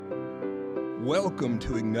Welcome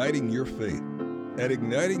to Igniting Your Faith. At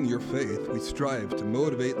Igniting Your Faith, we strive to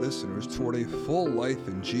motivate listeners toward a full life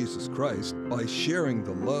in Jesus Christ by sharing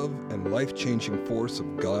the love and life-changing force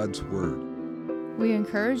of God's Word. We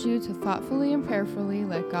encourage you to thoughtfully and prayerfully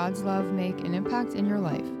let God's love make an impact in your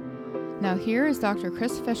life. Now here is Dr.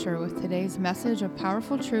 Chris Fisher with today's message of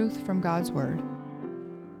powerful truth from God's Word.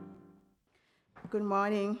 Good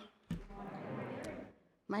morning.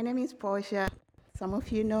 My name is Portia. Some of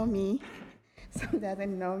you know me. Some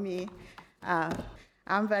doesn't know me.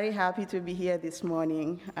 I'm very happy to be here this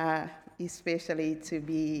morning, especially to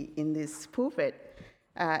be in this pulpit.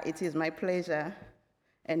 It is my pleasure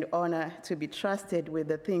and honor to be trusted with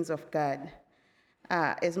the things of God.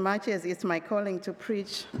 As much as it's my calling to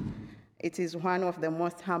preach, it is one of the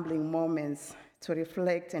most humbling moments to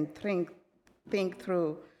reflect and think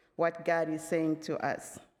through what God is saying to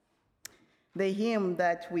us. The hymn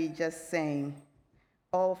that we just sang,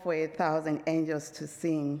 "All for 1,000 Angels to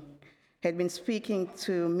Sing," had been speaking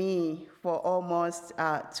to me for almost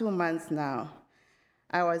 2 months now.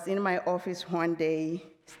 I was in my office one day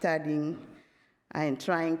studying and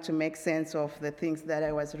trying to make sense of the things that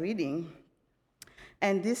I was reading.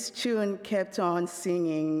 And this tune kept on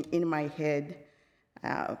singing in my head,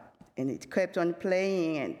 and it kept on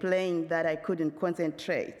playing and playing that I couldn't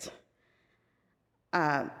concentrate.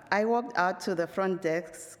 I walked out to the front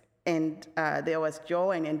desk, and there was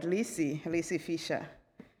Joanne and Lizzie Fisher.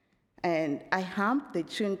 And I hummed the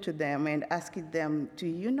tune to them and asked them, "Do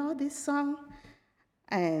you know this song?"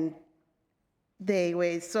 And they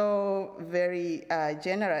were so very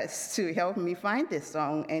generous to help me find the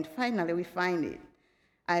song, and finally we find it.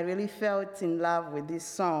 I really felt in love with this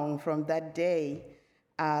song from that day.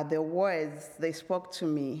 The words, they spoke to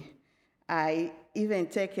me. I even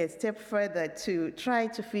take a step further to try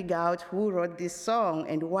to figure out who wrote this song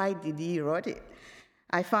and why did he wrote it.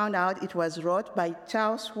 I found out it was wrote by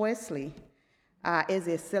Charles Wesley as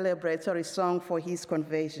a celebratory song for his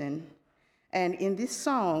conversion. And in this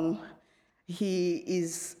song, he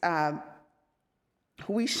is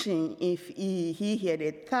wishing if he had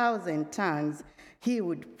 1,000 tongues, he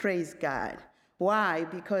would praise God. Why?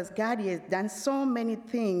 Because God has done so many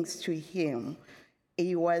things to him.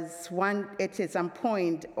 He was at some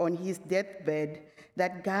point on his deathbed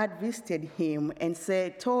that God visited him and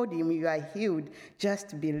told him, "You are healed,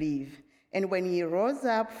 just believe." And when he rose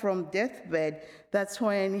up from deathbed, that's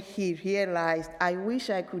when he realized, "I wish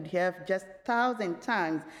I could have just 1,000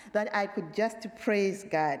 tongues that I could just praise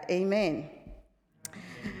God." Amen.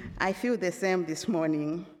 I feel the same this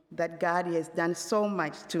morning, that God has done so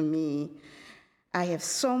much to me. I have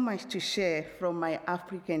so much to share from my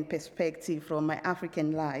African perspective, from my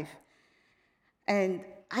African life. And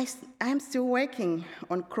I'm still working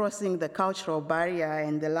on crossing the cultural barrier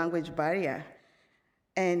and the language barrier.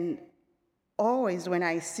 And always when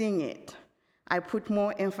I sing it, I put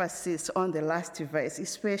more emphasis on the last verse,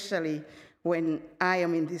 especially when I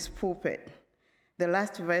am in this pulpit. The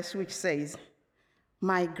last verse which says,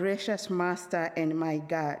 "My gracious Master and my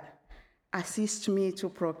God, assist me to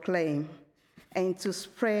proclaim and to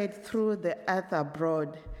spread through the earth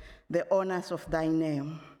abroad the honors of thy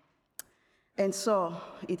name." And so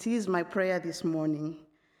it is my prayer this morning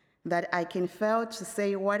that I can fail to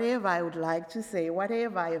say whatever I would like to say,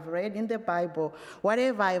 whatever I have read in the Bible,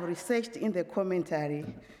 whatever I have researched in the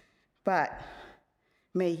commentary, but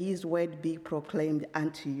may his word be proclaimed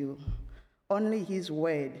unto you. Only his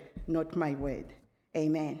word, not my word.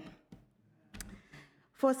 Amen.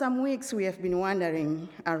 For some weeks, we have been wandering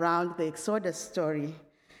around the Exodus story,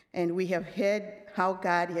 and we have heard how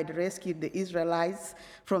God had rescued the Israelites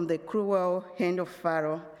from the cruel hand of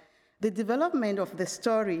Pharaoh. The development of the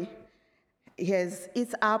story has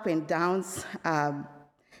its ups and downs,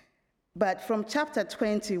 but from chapter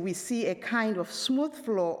 20, we see a kind of smooth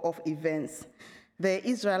flow of events. The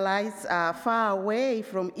Israelites are far away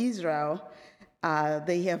from Israel.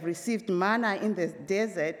 They have received manna in the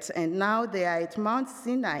desert, and now they are at Mount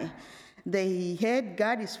Sinai. They heard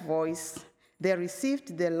God's voice, they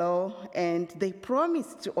received the law, and they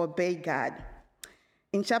promised to obey God.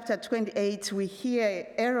 In chapter 28, we hear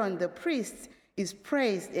Aaron the priest is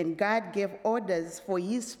praised, and God gave orders for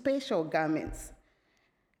his special garments.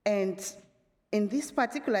 And in this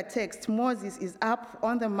particular text, Moses is up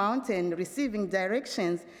on the mountain receiving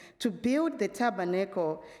directions to build the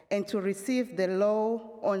tabernacle and to receive the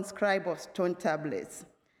law on scribe of stone tablets.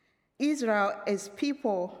 Israel as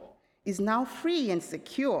people is now free and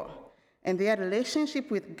secure, and their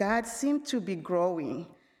relationship with God seemed to be growing.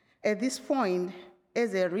 At this point,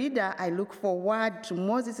 as a reader, I look forward to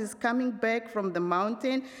Moses coming back from the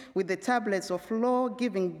mountain with the tablets of law,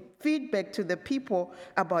 giving feedback to the people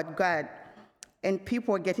about God. and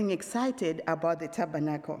people were getting excited about the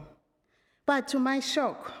tabernacle. But to my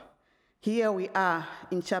shock, here we are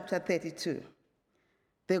in chapter 32,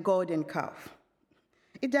 the golden calf.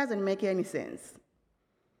 It doesn't make any sense.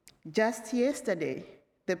 Just yesterday,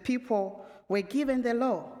 the people were given the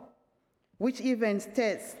law, which even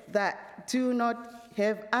states that do not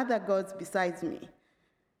have other gods besides me.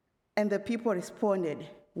 And the people responded,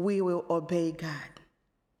 we will obey God.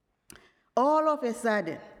 All of a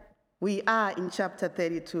sudden, we are in chapter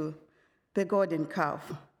 32, the golden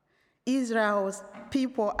calf. Israel's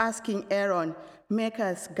people asking Aaron, make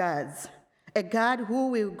us gods, a God who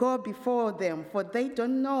will go before them, for they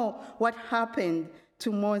don't know what happened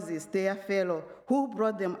to Moses, their fellow, who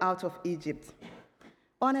brought them out of Egypt.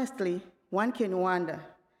 Honestly, one can wonder,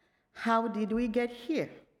 how did we get here?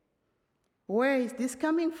 Where is this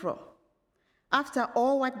coming from? After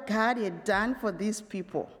all what God had done for these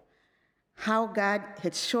people, how God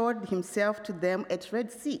had showed himself to them at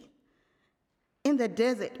Red Sea. In the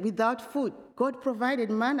desert, without food, God provided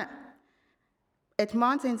manna. At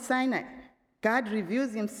Mount Sinai, God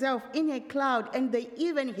reveals himself in a cloud, and they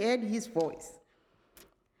even heard his voice.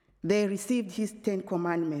 They received his 10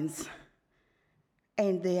 commandments,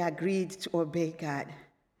 and they agreed to obey God.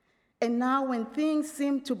 And now when things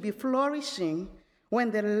seem to be flourishing, when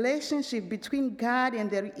the relationship between God and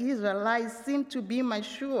the Israelites seemed to be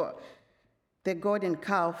mature, the golden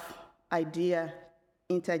calf idea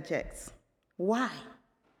interjects. Why?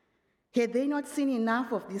 Had they not seen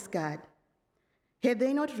enough of this God? Had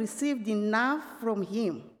they not received enough from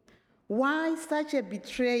him? Why such a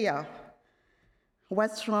betrayal?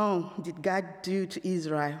 What's wrong did God do to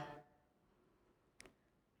Israel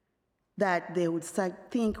that they would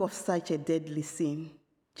think of such a deadly sin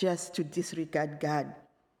just to disregard God?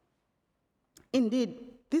 Indeed,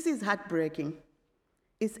 this is heartbreaking.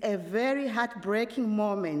 It's a very heartbreaking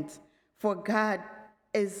moment for God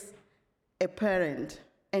as a parent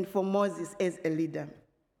and for Moses as a leader.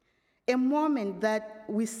 A moment that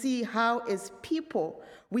we see how, as people,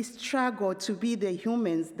 we struggle to be the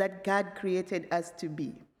humans that God created us to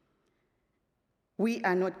be. We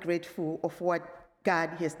are not grateful of what God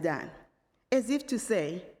has done. As if to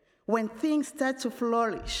say, when things start to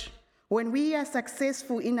flourish, when we are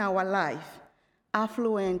successful in our life,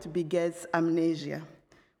 affluence begets amnesia.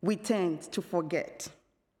 We tend to forget.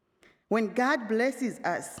 When God blesses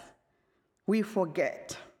us, we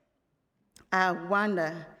forget. I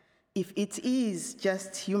wonder if it is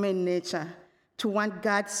just human nature to want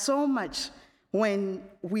God so much when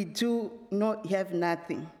we do not have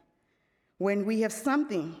nothing. When we have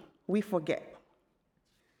something, we forget.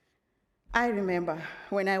 I remember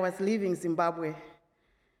when I was leaving Zimbabwe,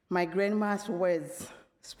 my grandma's words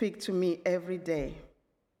speak to me every day.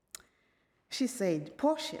 She said,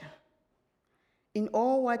 Portia, in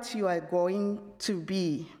all what you are going to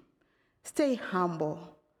be, stay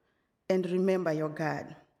humble and remember your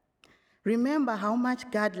God. Remember how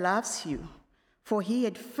much God loves you, for he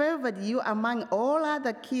had favored you among all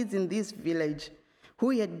other kids in this village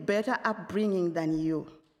who had better upbringing than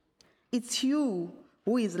you. It's you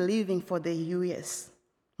who is living for the US,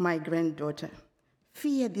 my granddaughter.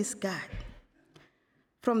 Fear this God.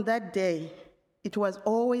 From that day, it was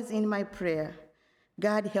always in my prayer,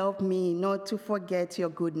 God help me not to forget your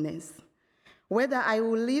goodness. Whether I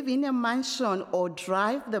will live in a mansion or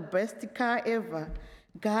drive the best car ever,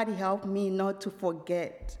 God help me not to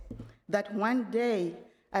forget that one day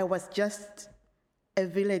I was just a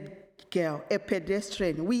village girl, a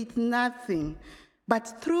pedestrian with nothing.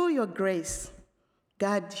 But through your grace,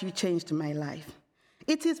 God, you changed my life.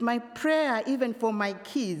 It is my prayer even for my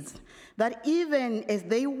kids that even as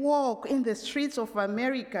they walk in the streets of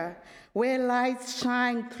America where lights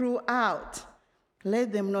shine throughout,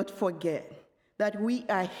 let them not forget that we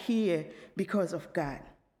are here because of God.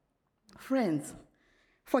 Friends,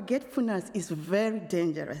 forgetfulness is very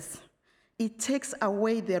dangerous. It takes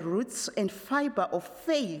away the roots and fiber of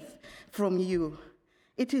faith from you.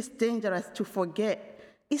 It is dangerous to forget,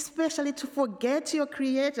 especially to forget your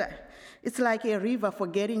Creator. It's like a river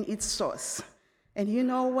forgetting its source. And you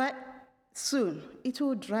know what? Soon it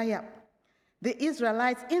will dry up. The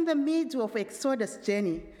Israelites in the middle of Exodus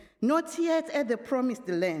journey, not yet at the promised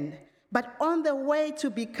land, but on the way to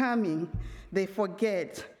becoming, they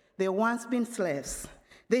forget they once been slaves.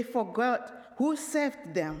 They forgot who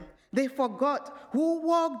saved them. They forgot who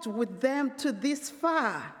walked with them to this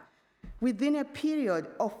far. Within a period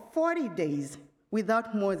of 40 days,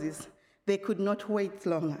 without Moses, they could not wait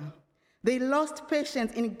longer. They lost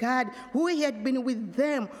patience in God, who had been with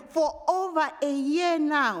them for over a year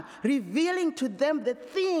now, revealing to them the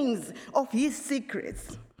things of his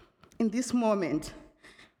secrets. In this moment,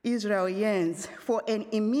 Israel yearns for an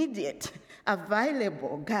immediate,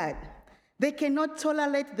 available God. They cannot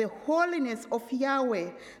tolerate the holiness of Yahweh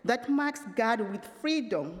that marks God with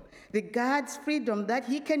freedom, the God's freedom that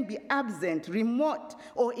he can be absent, remote,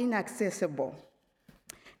 or inaccessible.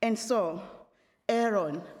 And so,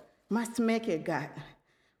 Aaron must make a God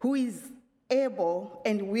who is able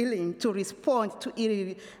and willing to respond to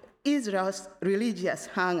Israel's religious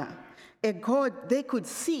hunger, a God they could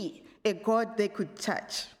see, a God they could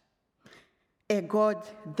touch, a God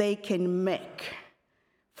they can make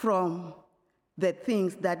from the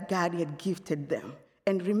things that God had gifted them.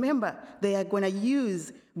 And remember, they are going to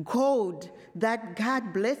use gold that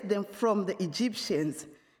God blessed them from the Egyptians,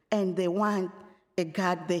 and they want a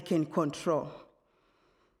God they can control.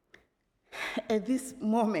 At this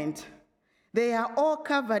moment, they are all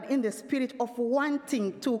covered in the spirit of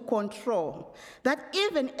wanting to control, that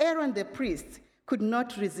even Aaron the priest could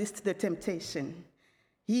not resist the temptation.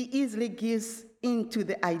 He easily gives into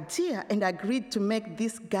the idea and agreed to make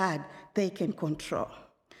this God they can control.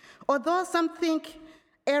 Although some think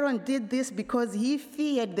Aaron did this because he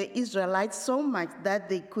feared the Israelites so much that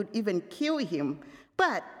they could even kill him,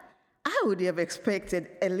 but I would have expected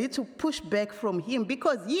a little pushback from him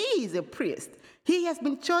because he is a priest. He has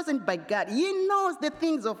been chosen by God. He knows the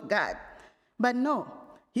things of God. But no,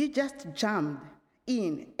 he just jumped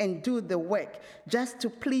in and do the work just to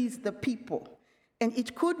please the people. And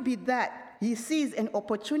it could be that he sees an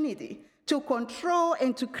opportunity to control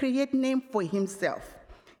and to create name for himself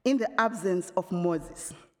in the absence of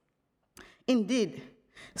Moses. Indeed,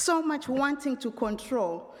 so much wanting to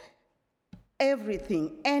control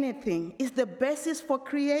everything, anything, is the basis for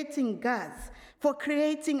creating gods, for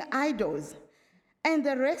creating idols. And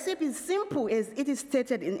the recipe is simple as it is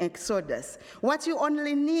stated in Exodus. What you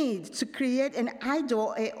only need to create an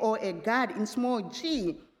idol or a god in small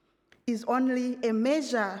g is only a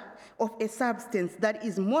measure of a substance that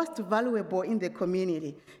is most valuable in the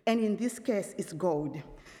community. And in this case, it's gold.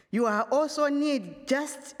 You also need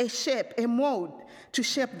just a shape, a mold, to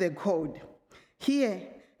shape the gold. Here,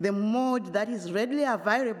 the mold that is readily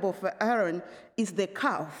available for Aaron is the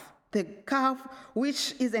calf. The calf,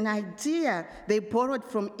 which is an idea they borrowed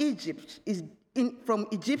from Egypt, from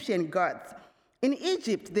Egyptian gods. In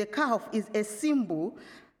Egypt, the calf is a symbol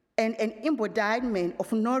and an embodiment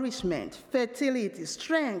of nourishment, fertility,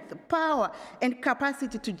 strength, power, and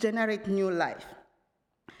capacity to generate new life.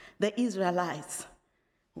 The Israelites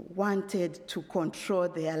wanted to control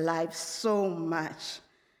their lives so much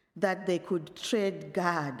that they could trade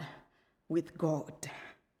God with God.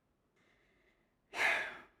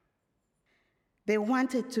 They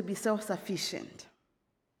wanted to be self-sufficient,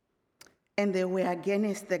 and they were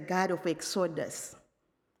against the God of Exodus,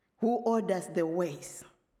 who orders the ways.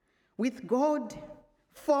 With God,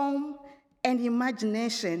 form, and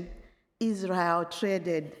imagination, Israel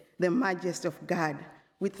traded the majesty of God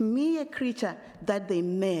with mere creature that they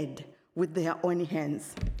made with their own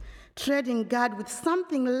hands, trading God with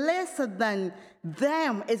something lesser than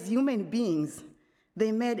them as human beings.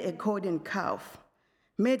 They made a golden calf,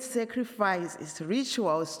 made sacrifices,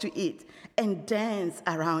 rituals to it, and danced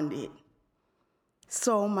around it.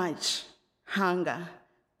 So much hunger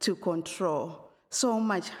to control, so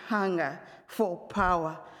much hunger for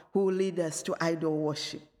power who lead us to idol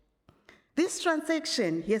worship. This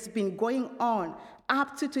transaction has been going on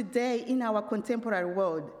up to today in our contemporary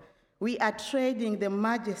world. We are trading the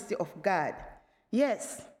majesty of God.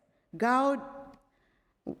 Yes, God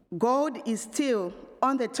is still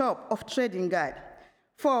on the top of trading God.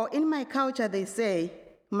 For in my culture, they say,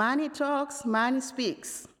 money talks, money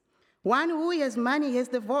speaks. One who has money has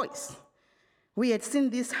the voice. We had seen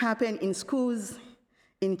this happen in schools,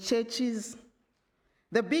 in churches.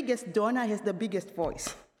 The biggest donor has the biggest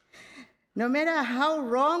voice. No matter how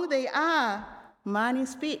wrong they are, money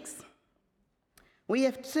speaks. We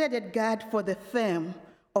have traded God for the fame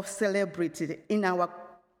of celebrity in our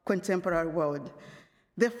contemporary world.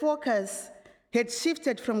 The focus had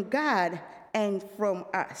shifted from God and from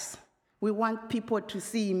us. We want people to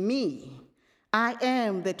see me. I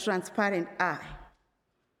am the transparent eye.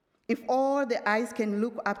 If all the eyes can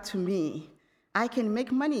look up to me, I can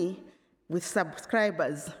make money with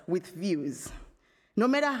subscribers, with views. No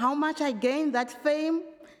matter how much I gain that fame,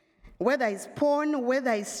 whether it's porn,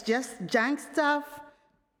 whether it's just junk stuff,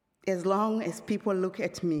 as long as people look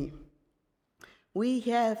at me. We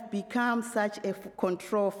have become such a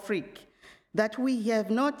control freak that we have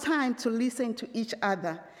no time to listen to each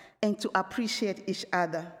other and to appreciate each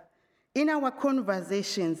other. In our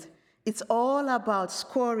conversations, it's all about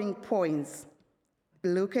scoring points.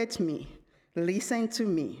 Look at me, listen to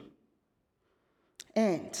me.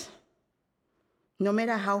 And no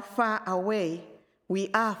matter how far away we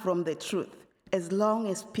are from the truth, as long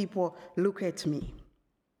as people look at me.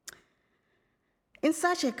 In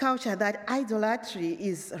such a culture that idolatry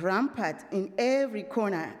is rampant in every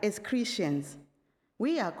corner, as Christians,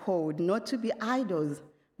 we are called not to be idols,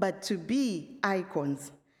 but to be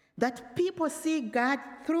icons, that people see God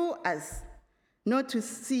through us, not to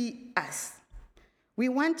see us. We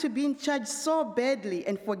want to be in charge so badly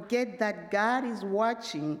and forget that God is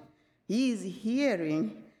watching, He is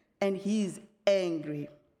hearing, and He is angry.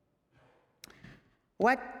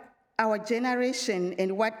 What our generation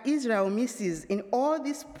and what Israel misses in all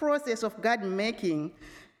this process of God making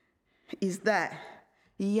is that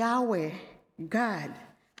Yahweh, God,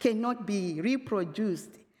 cannot be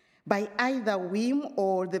reproduced by either whim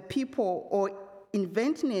or the people or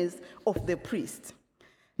inventiveness of the priest.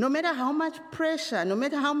 No matter how much pressure, no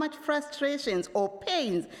matter how much frustrations or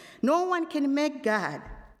pains, no one can make God.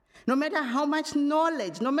 No matter how much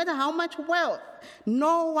knowledge, no matter how much wealth,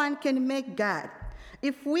 no one can make God.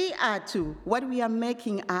 If we are to, what we are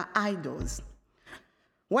making are idols.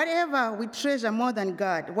 Whatever we treasure more than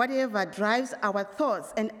God, whatever drives our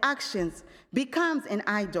thoughts and actions becomes an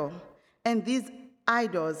idol. And these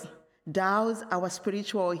idols douse our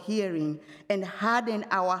spiritual hearing and harden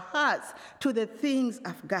our hearts to the things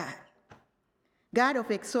of God. God of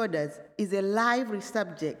Exodus is a lively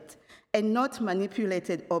subject and not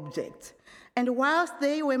manipulated object. And whilst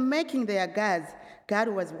they were making their gods, God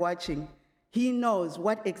was watching. He knows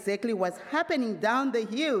what exactly was happening down the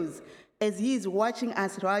hills as He is watching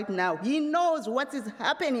us right now. He knows what is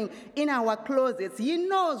happening in our closets. He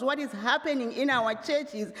knows what is happening in our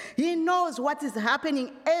churches. He knows what is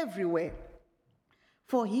happening everywhere.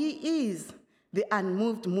 For He is the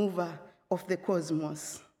unmoved mover of the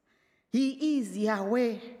cosmos. He is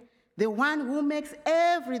Yahweh, the one who makes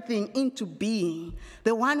everything into being,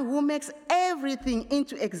 the one who makes everything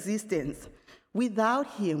into existence. Without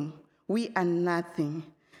Him, we are nothing.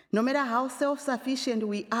 No matter how self-sufficient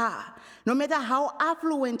we are, no matter how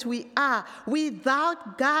affluent we are,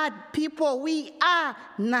 without God, people, we are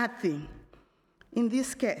nothing. In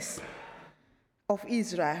this case of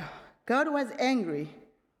Israel, God was angry.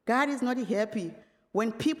 God is not happy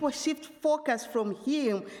when people shift focus from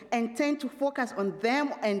Him and tend to focus on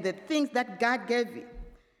them and the things that God gave Him.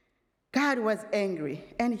 God was angry,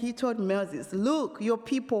 and He told Moses, look, your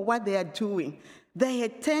people, what they are doing. They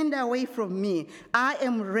had turned away from me. I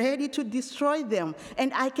am ready to destroy them,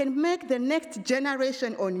 and I can make the next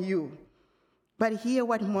generation on you. But hear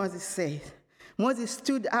what Moses says. Moses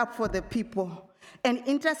stood up for the people and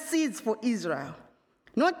intercedes for Israel.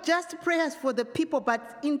 Not just prayers for the people,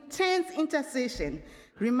 but intense intercession,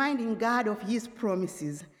 reminding God of His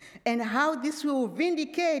promises and how this will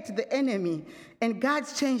vindicate the enemy. And God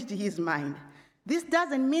changed His mind. This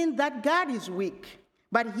doesn't mean that God is weak.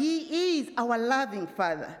 But He is our loving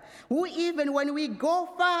Father, who even when we go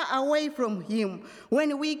far away from Him,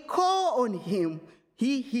 when we call on Him,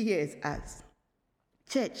 He hears us.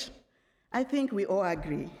 Church, I think we all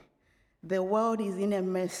agree. The world is in a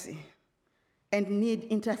mess and need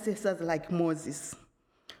intercessors like Moses,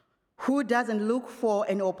 who doesn't look for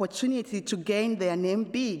an opportunity to gain their name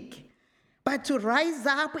big, but to rise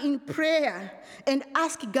up in prayer and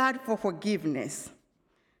ask God for forgiveness.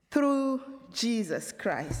 Through Jesus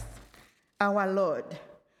Christ, our Lord,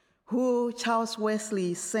 who Charles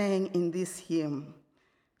Wesley sang in this hymn,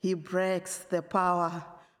 He breaks the power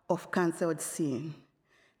of cancelled sin.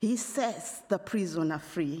 He sets the prisoner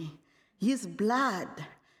free. His blood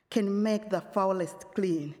can make the foulest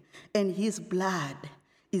clean, and His blood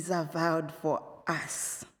is avowed for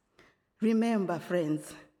us. Remember,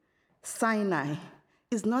 friends, Sinai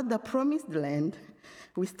is not the promised land.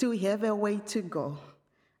 We still have a way to go.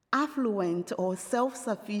 Affluent or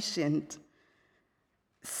self-sufficient,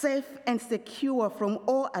 safe and secure from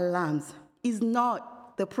all alarms is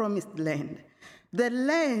not the promised land. The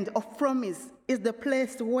land of promise is the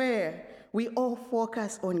place where we all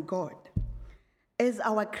focus on God as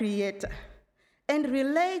our Creator and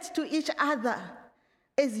relate to each other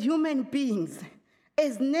as human beings,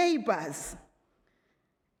 as neighbors.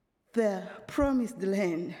 The promised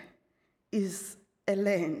land is a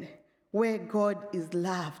land where God is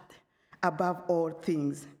loved above all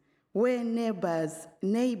things, where neighbors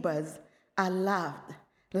are loved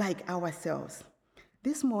like ourselves.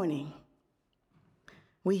 This morning,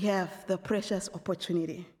 we have the precious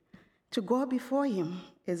opportunity to go before Him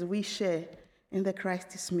as we share in the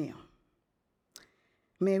Christ's meal.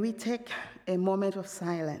 May we take a moment of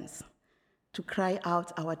silence to cry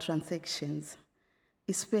out our transactions,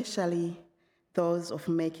 especially those of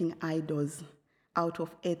making idols out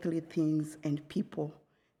of earthly things and people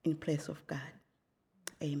in place of God.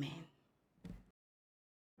 Amen.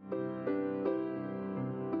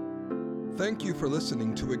 Thank you for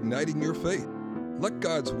listening to Igniting Your Faith. Let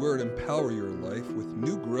God's Word empower your life with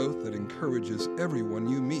new growth that encourages everyone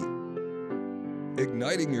you meet.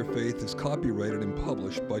 Igniting Your Faith is copyrighted and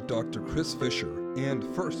published by Dr. Chris Fisher and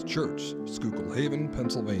First Church, Schuylkill Haven,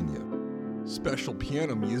 Pennsylvania. Special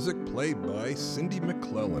piano music played by Cindy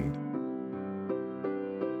McClelland.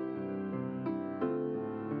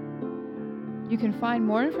 You can find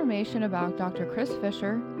more information about Dr. Chris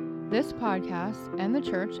Fisher, this podcast, and the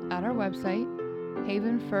church at our website,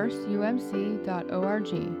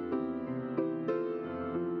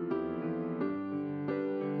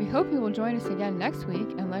 havenfirstumc.org. We hope you will join us again next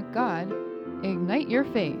week and let God ignite your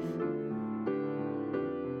faith.